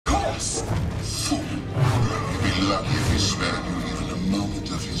us. Fool. You'd be lucky if he spared you even a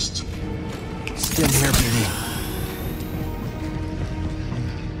moment of his time. Still here, baby.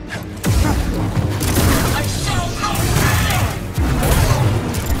 I shall not.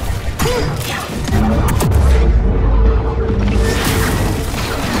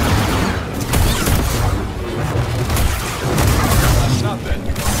 Nothing.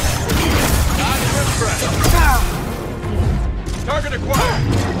 Not impressed. Target acquired.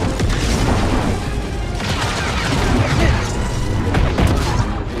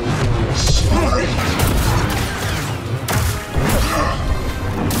 Sorry.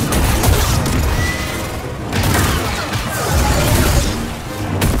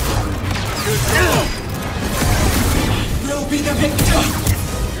 Good job. We'll be the victor.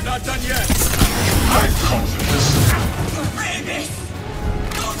 You're not done yet. I'm confident.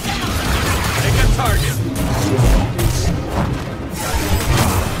 Take a target.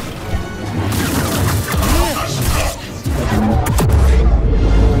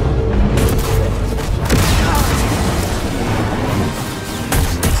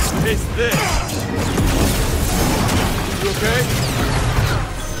 Taste this. You okay?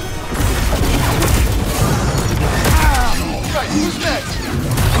 Right, who's next?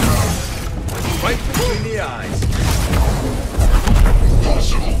 Right between the eyes.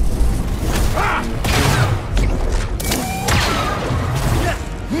 Possible.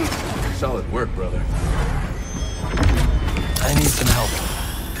 Solid work, brother. I need some help.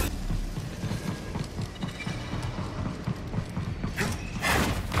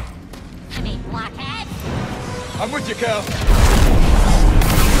 Any blockhead? I'm with you, Cal.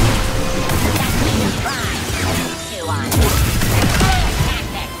 Chew on.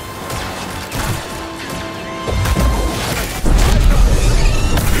 Tactic.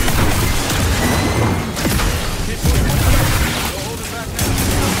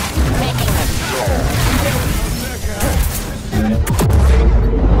 Taking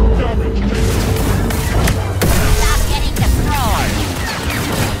Stop getting destroyed.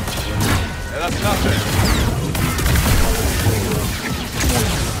 Yeah, that's nothing.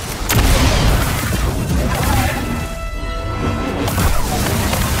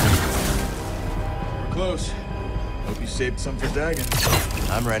 We're close. Hope you saved some for Dagon.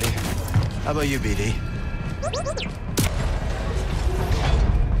 I'm ready. How about you, BD?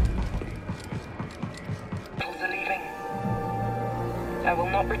 Are leaving. I will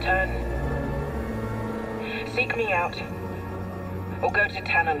not return. Seek me out, or go to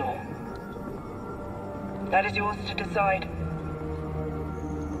Tanalor. That is yours to decide.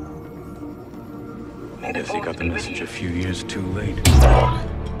 May the Guess he force got the be with message you. a few years too late.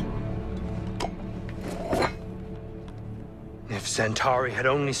 If Centauri had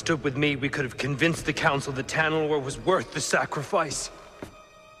only stood with me, we could have convinced the Council that Tanalor was worth the sacrifice.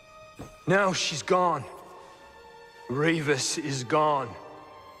 Now she's gone. Ravus is gone.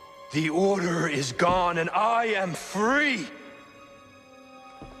 The Order is gone, and I am free!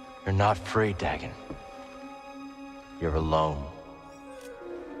 You're not free, Dagon. You're alone.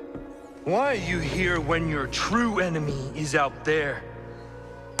 Why are you here when your true enemy is out there?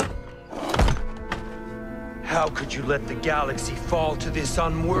 How could you let the galaxy fall to this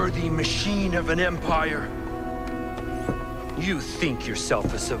unworthy machine of an empire? You think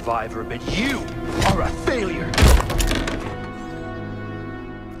yourself a survivor, but you are a failure!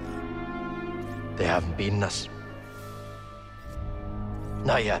 They haven't beaten us.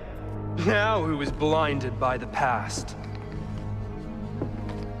 Not yet. Now who is blinded by the past?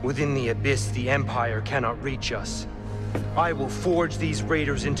 Within the Abyss, the Empire cannot reach us. I will forge these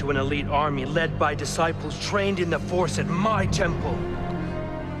raiders into an elite army led by disciples trained in the Force at my temple.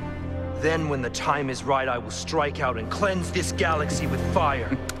 Then, when the time is right, I will strike out and cleanse this galaxy with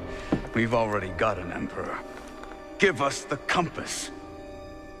fire. We've already got an Emperor. Give us the compass.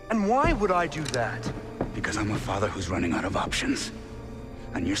 And why would I do that? Because I'm a father who's running out of options.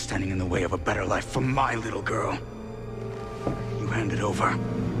 And you're standing in the way of a better life for my little girl. You hand it over,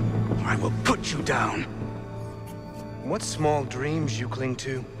 or I will put you down. What small dreams you cling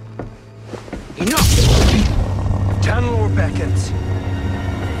to. Enough! Tanalor beckons.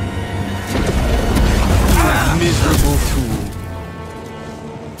 Miserable fool.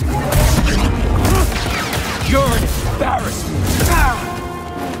 You're an embarrassment.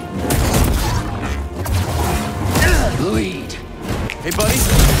 Lead. Hey, buddy.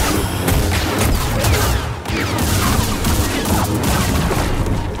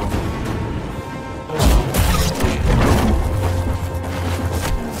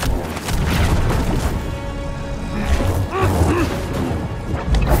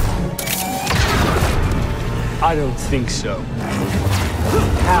 I don't think so.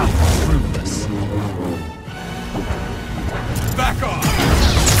 path fruitless. Back off!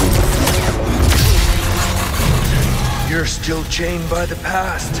 You're still chained by the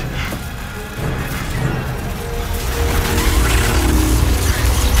past.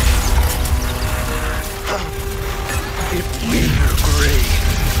 If we agree.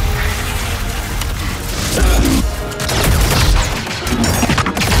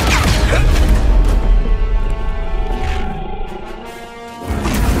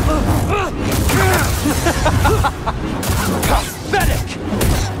 Pathetic!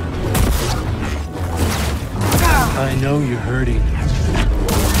 I know you're hurting.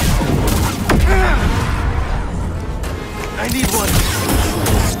 I need one.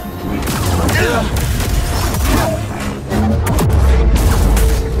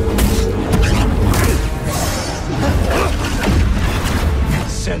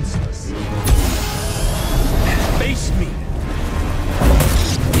 Senseless. Face me.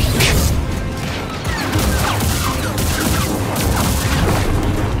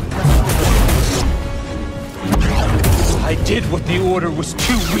 I did what the Order was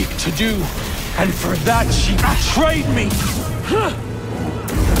too weak to do, and for that she betrayed me!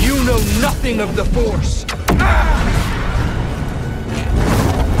 You know nothing of the Force!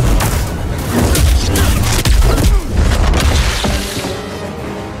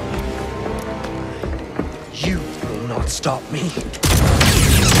 You will not stop me.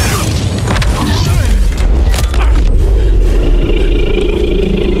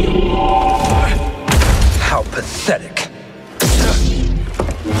 How pathetic.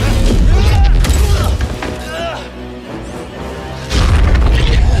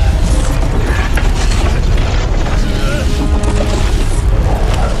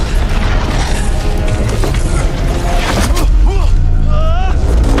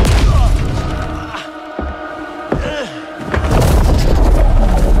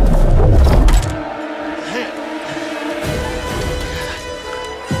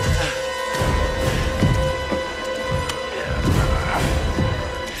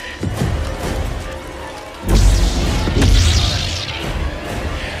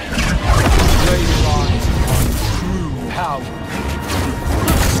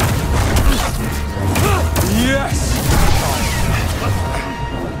 Yes!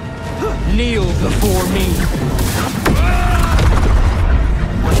 Kneel before me.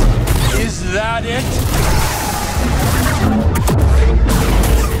 Is that it?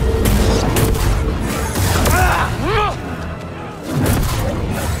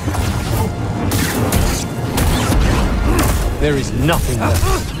 There is nothing left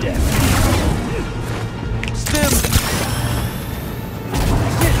of death. Stim!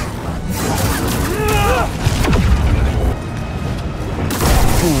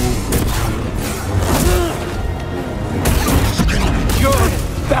 Your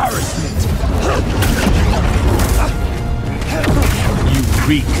embarrassment! You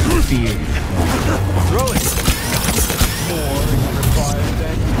reek of fear. Throw it! More required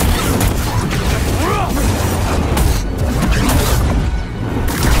than...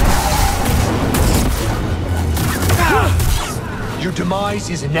 Your demise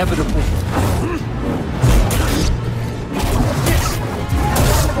is inevitable.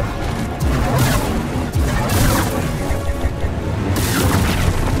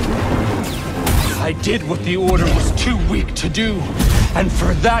 I did what the Order was too weak to do, and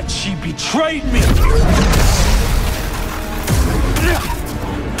for that she betrayed me!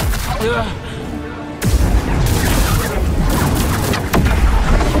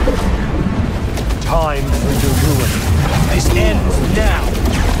 Time for your ruin. This ends now!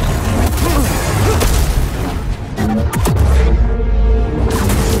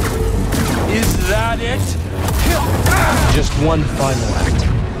 Is that it? Just one final act.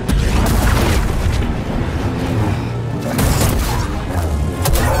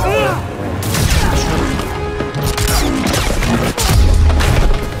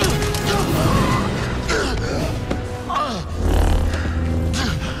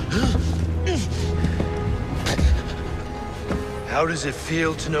 How does it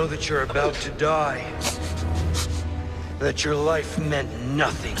feel to know that you're about to die? That your life meant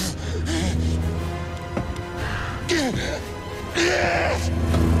nothing?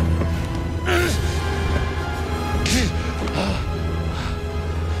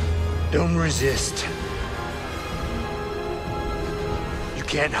 Don't resist. You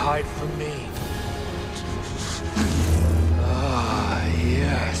can't hide from me. Ah,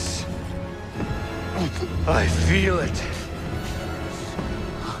 yes. I feel it.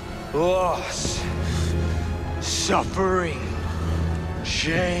 Loss, suffering,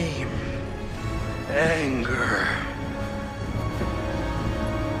 shame, anger.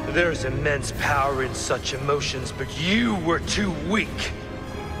 There's immense power in such emotions, but you were too weak.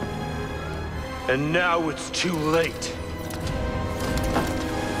 And now it's too late.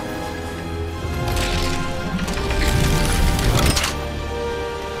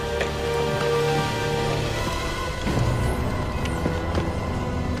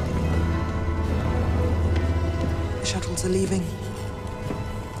 The shuttles are leaving.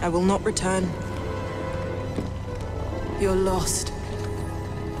 I will not return. You're lost.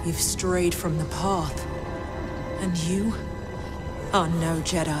 You've strayed from the path. And you are no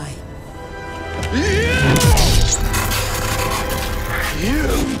Jedi.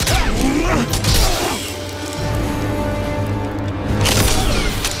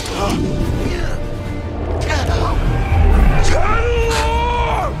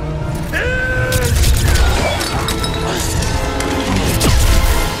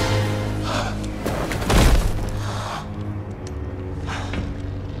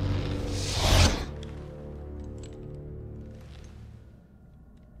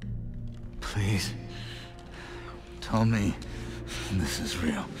 Please, tell me this is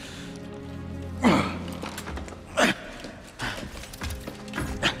real.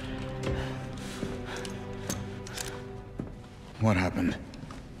 What happened?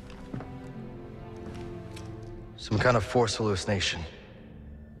 Some kind of force hallucination.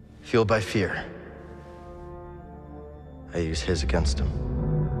 Fueled by fear. I use his against him.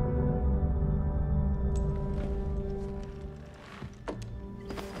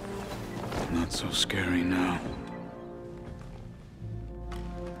 Not so scary now.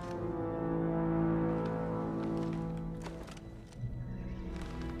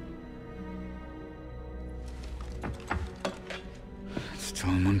 Still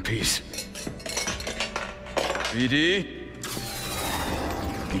in one piece. BD?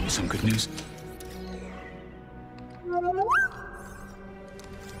 Give me some good news.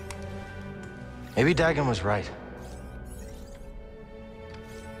 Maybe Dagan was right.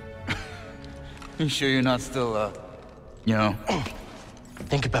 You sure you're not still, you know?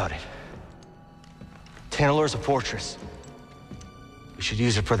 Think about it. Tanalor's a fortress. We should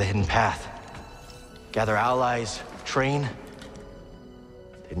use it for the hidden path. Gather allies, train.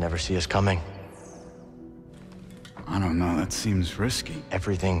 They'd never see us coming. I don't know, that seems risky.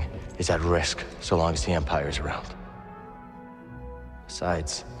 Everything is at risk so long as the Empire's around.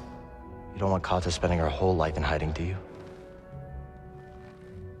 Besides, you don't want Kata spending her whole life in hiding, do you?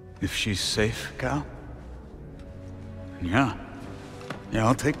 If she's safe, Cal? Yeah. Yeah,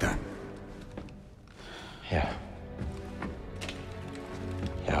 I'll take that. Yeah.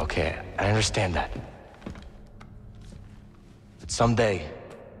 Yeah, okay, I understand that. But someday,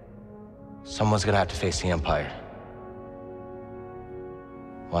 someone's gonna have to face the Empire.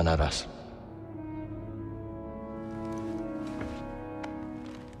 Why not us?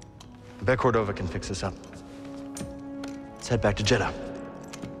 I bet Cordova can fix this up. Let's head back to Jeddah.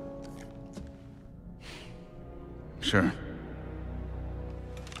 Sure.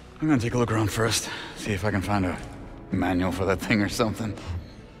 I'm gonna take a look around first, see if I can find a manual for that thing or something.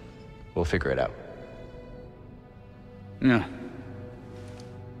 We'll figure it out. Yeah.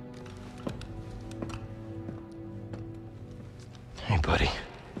 Hey, buddy.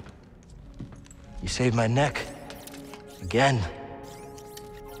 You saved my neck. Again.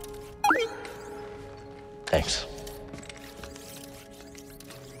 Thanks.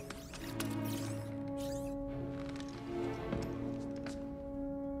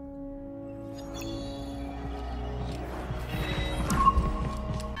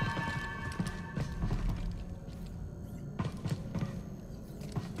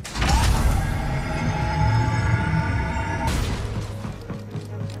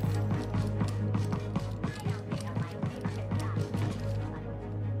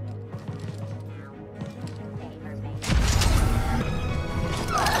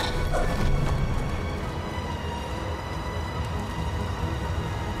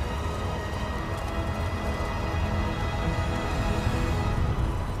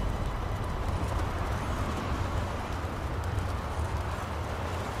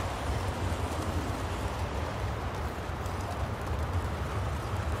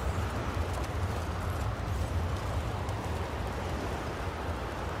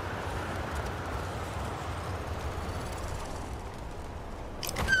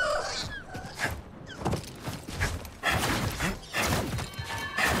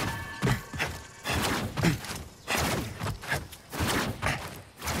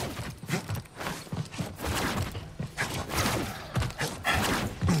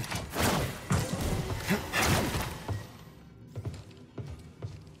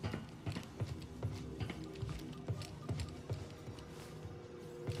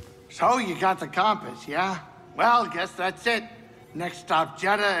 So you got the compass, yeah? Well, guess that's it. Next stop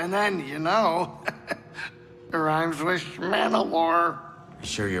Jeddah, and then, you know, it rhymes with Mandalore. You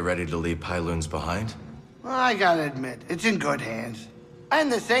sure you're ready to leave Pyloons behind? Well, I gotta admit, it's in good hands.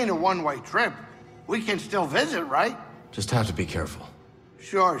 And this ain't a one-way trip. We can still visit, right? Just have to be careful.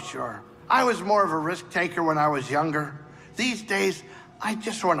 Sure. I was more of a risk taker when I was younger. These days, I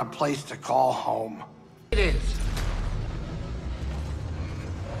just want a place to call home. It is.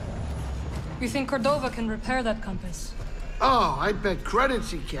 You think Cordova can repair that compass? Oh, I bet credits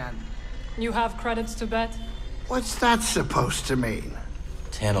he can. You have credits to bet? What's that supposed to mean?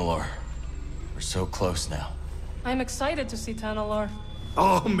 Tanalorr. We're so close now. I'm excited to see Tanalorr.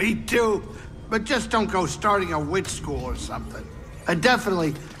 Oh, me too. But just don't go starting a witch school or something. And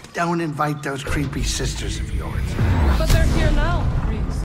definitely don't invite those creepy sisters of yours. But they're here now.